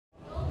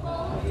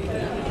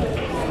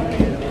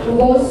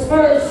goes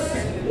first?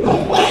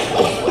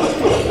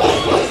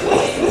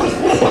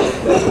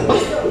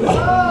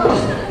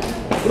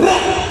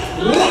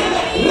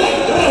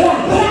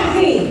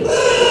 Raffy!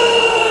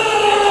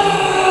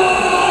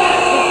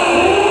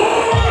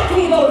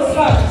 Raffy goes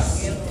first.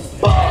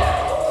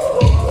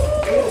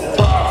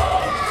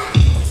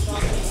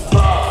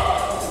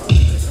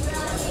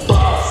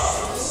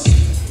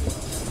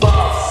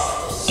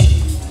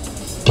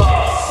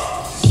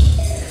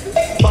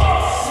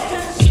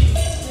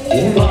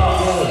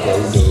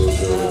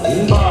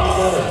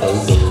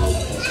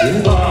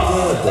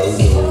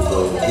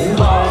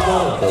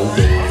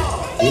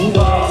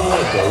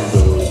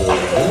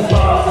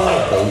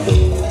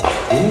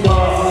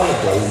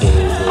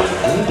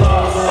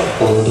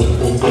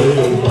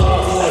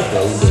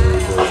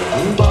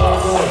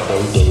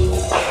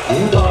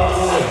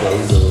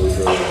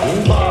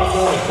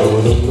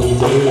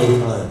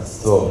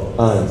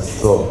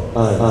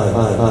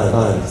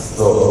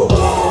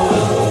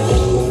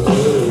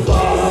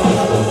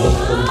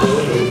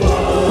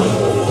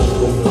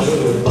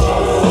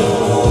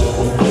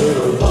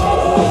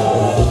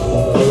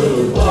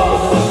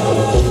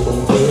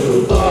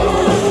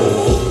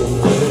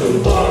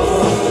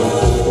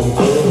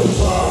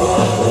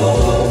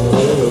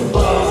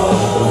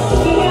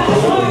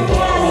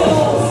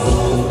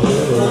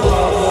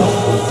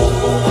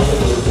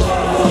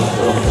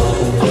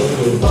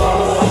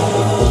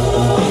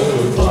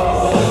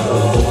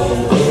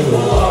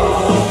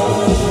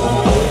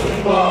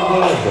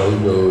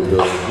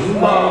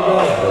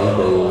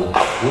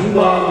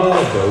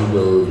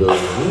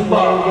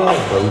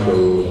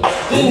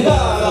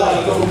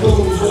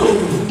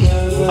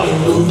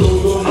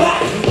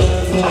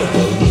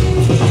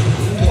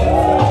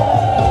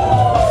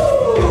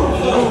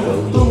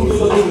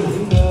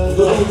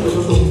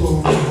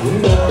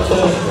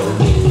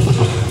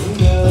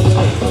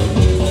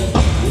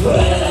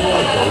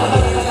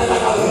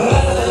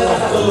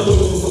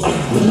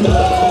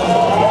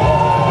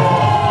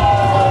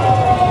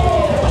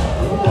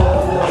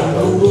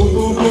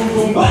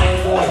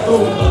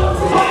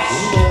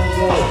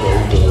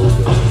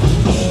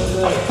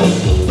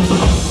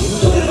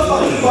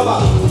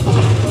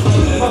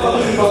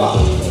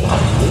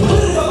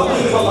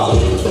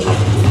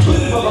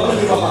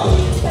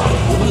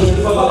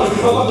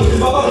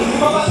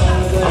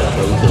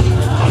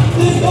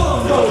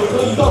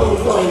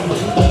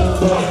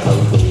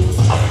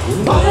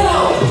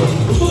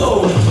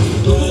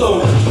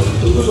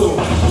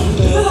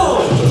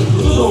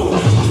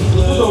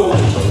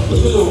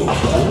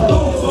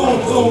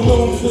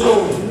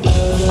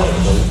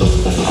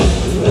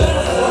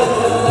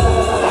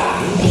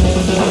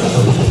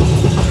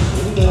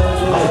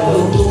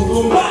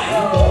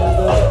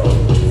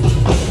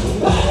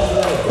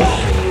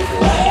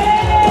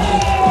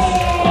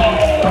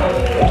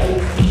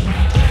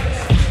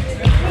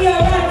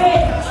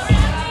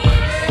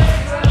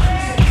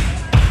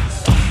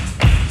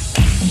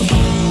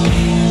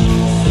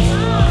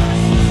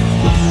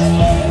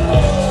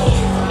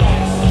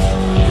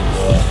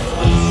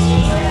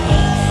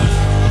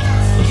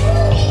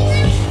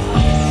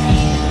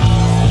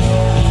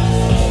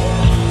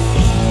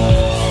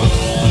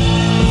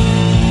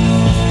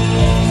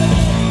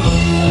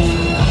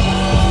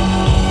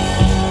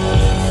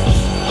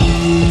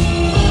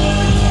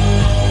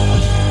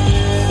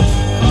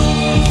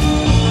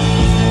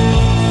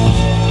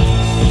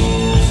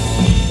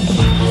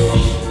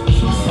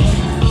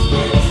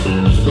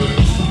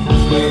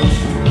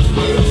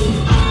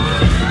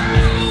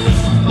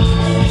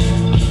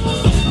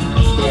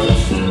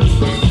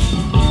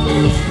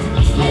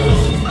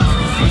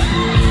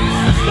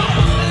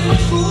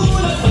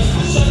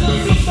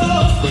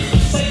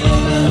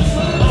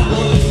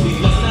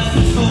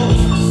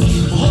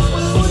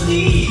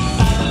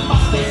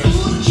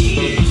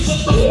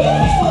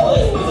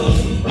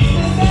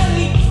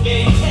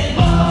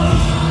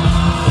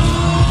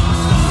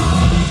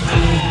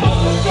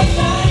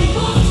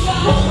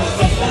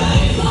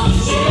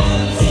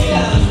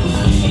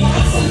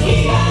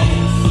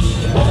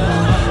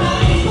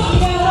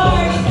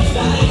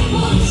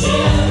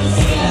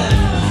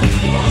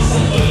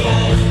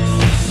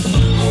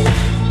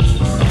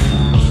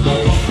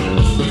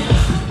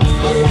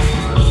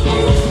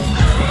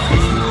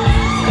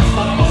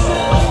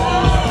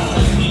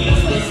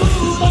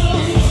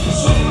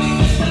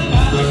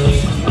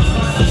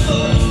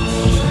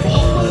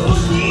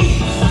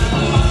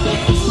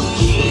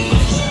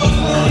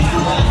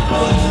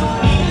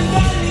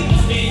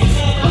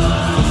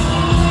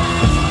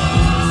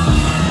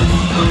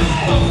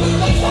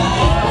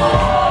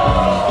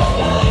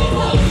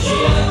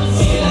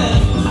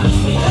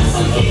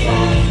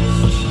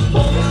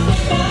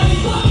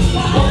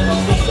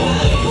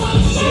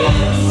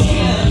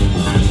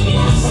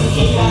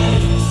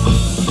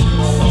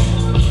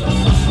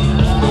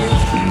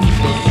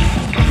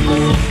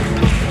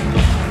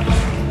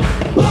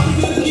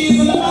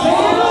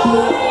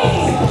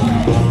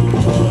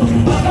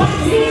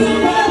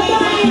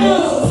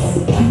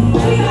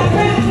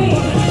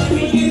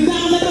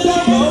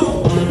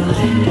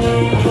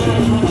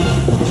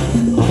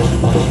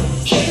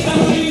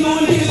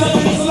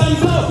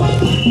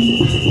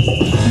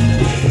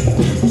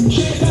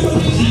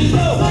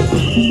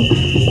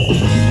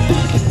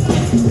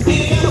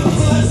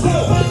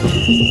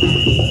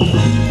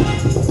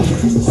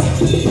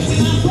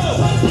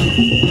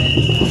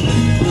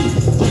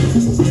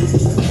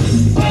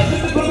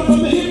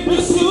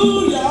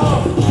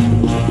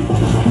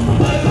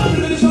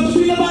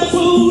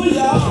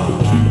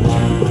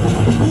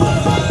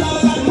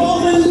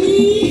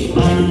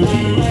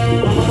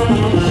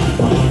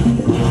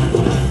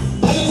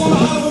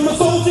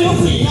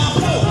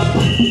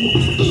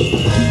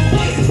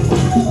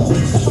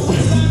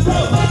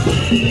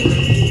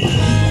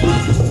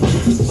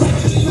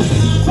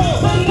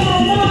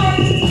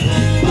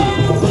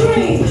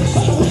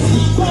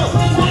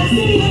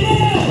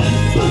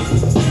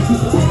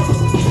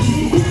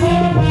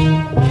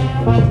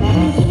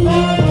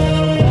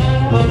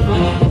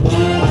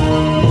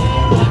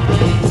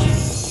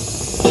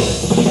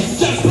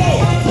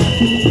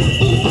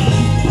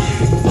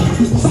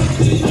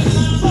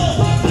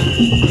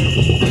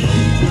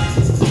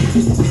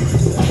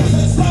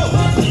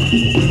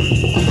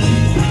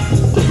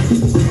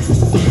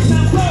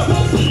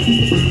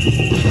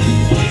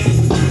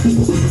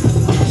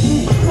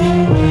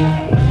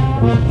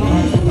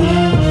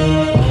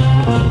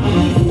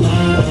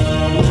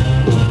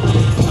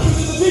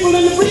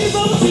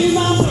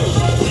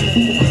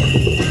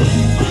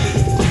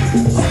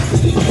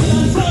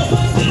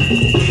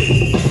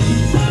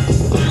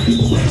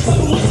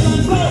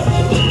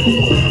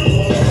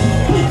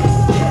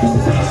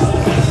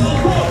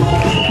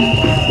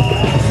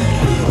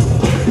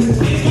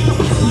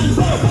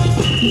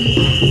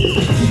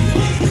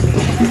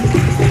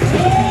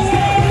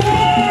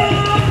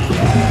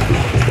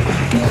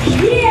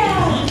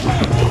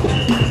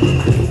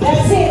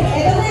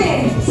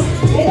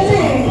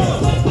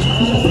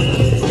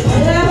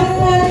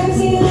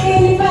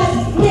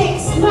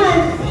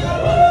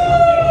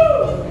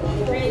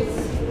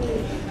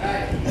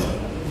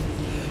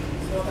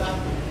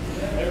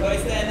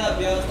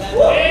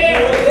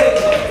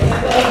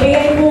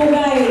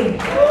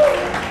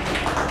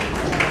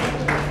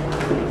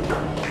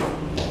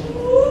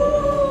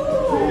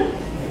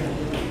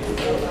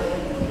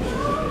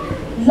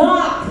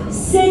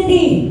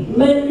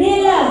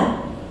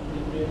 Manila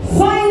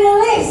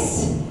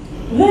finalist,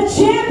 the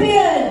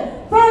champion,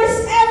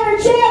 first ever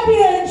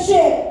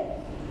championship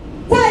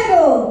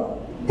title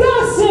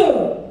goes to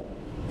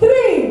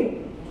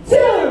 3, 2,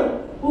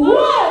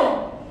 1.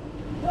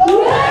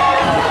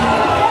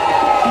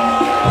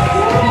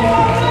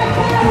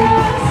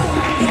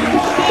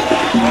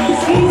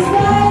 He's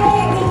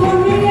flying to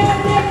Korea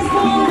next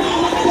month.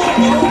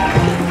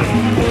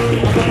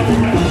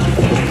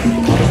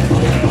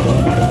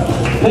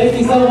 Thank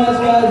you so much,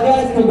 guys.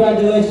 Guys,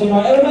 congratulations,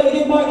 Mark. Everybody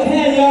give Mark a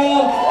hand,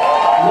 y'all.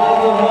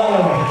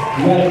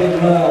 You gotta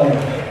give love.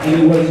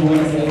 Any words you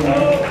want to say, Mark?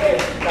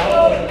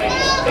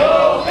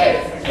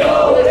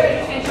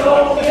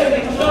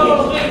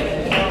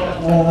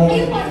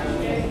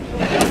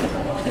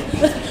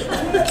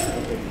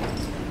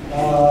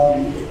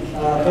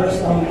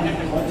 First, I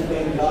want to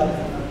thank God.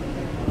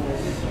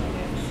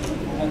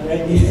 I'm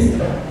ready.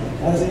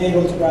 I wasn't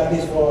able to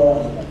practice for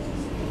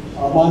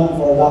a month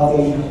for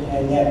locking,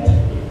 and yet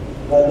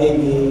God gave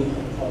me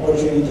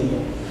opportunity.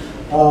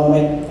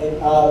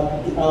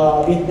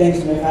 Big thanks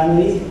to my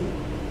family.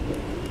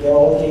 They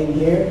all came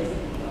here.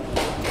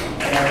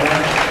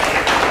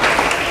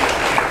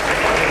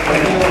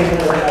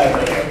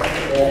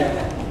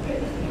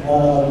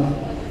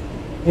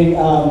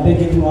 Thank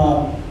you to my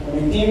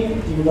team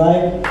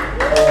Vibe.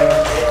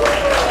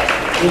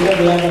 Even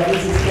they have a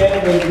busy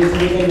schedule, this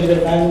weekend with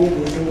their family,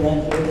 they still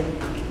went here.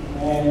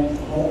 And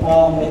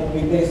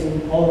big thanks to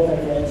all of my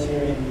friends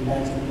here in the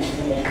dance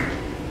community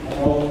and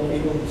all the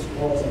people who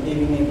support us and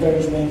giving me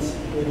encouragements,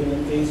 even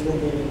in Facebook,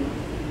 even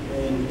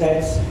in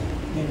text.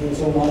 Thank you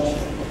so much.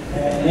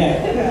 And yeah,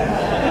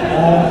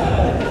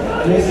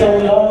 it's so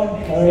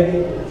long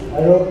already. I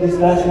wrote this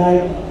last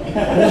night.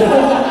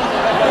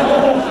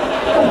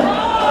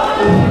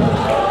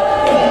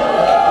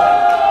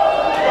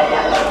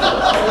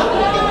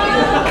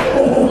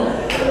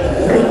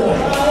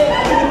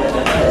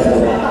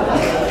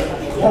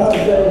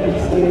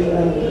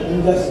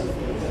 I'm just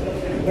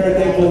very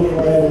thankful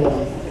for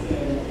everyone.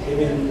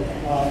 Even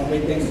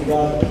big thanks to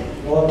God,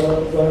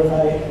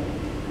 glorify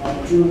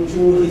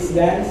through His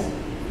dance,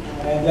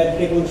 and let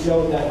people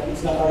show that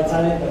it's not our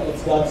talent, but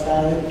it's God's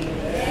talent.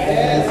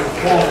 And it's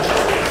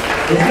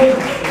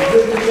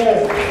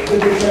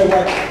good to share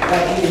what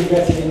He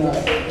invested in us.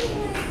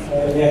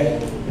 Yeah,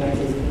 thank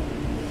you.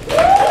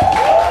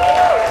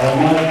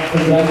 Mark,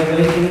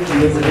 congratulations.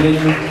 This has been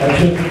our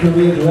trip to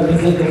Korea to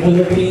represent the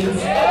Philippines.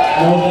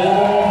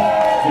 Noveno.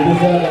 You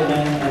deserve it,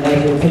 man. And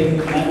that's your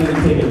ticket, not really a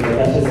ticket, but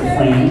that's just a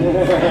frame.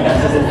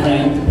 That's just a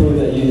frame to prove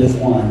that you just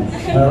won.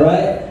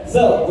 Alright?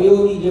 So, we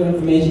will need your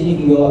information. You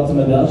can go up to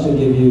Madelle. She'll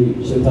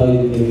tell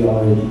you to give you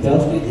all your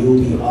details. But you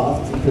will be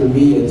off to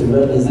Korea to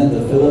represent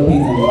the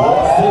Philippines in Rock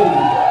City.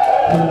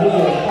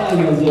 Korea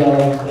finals,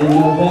 y'all, in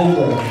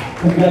November.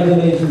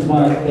 Congratulations,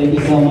 Mark. Thank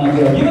you so much,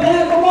 y'all.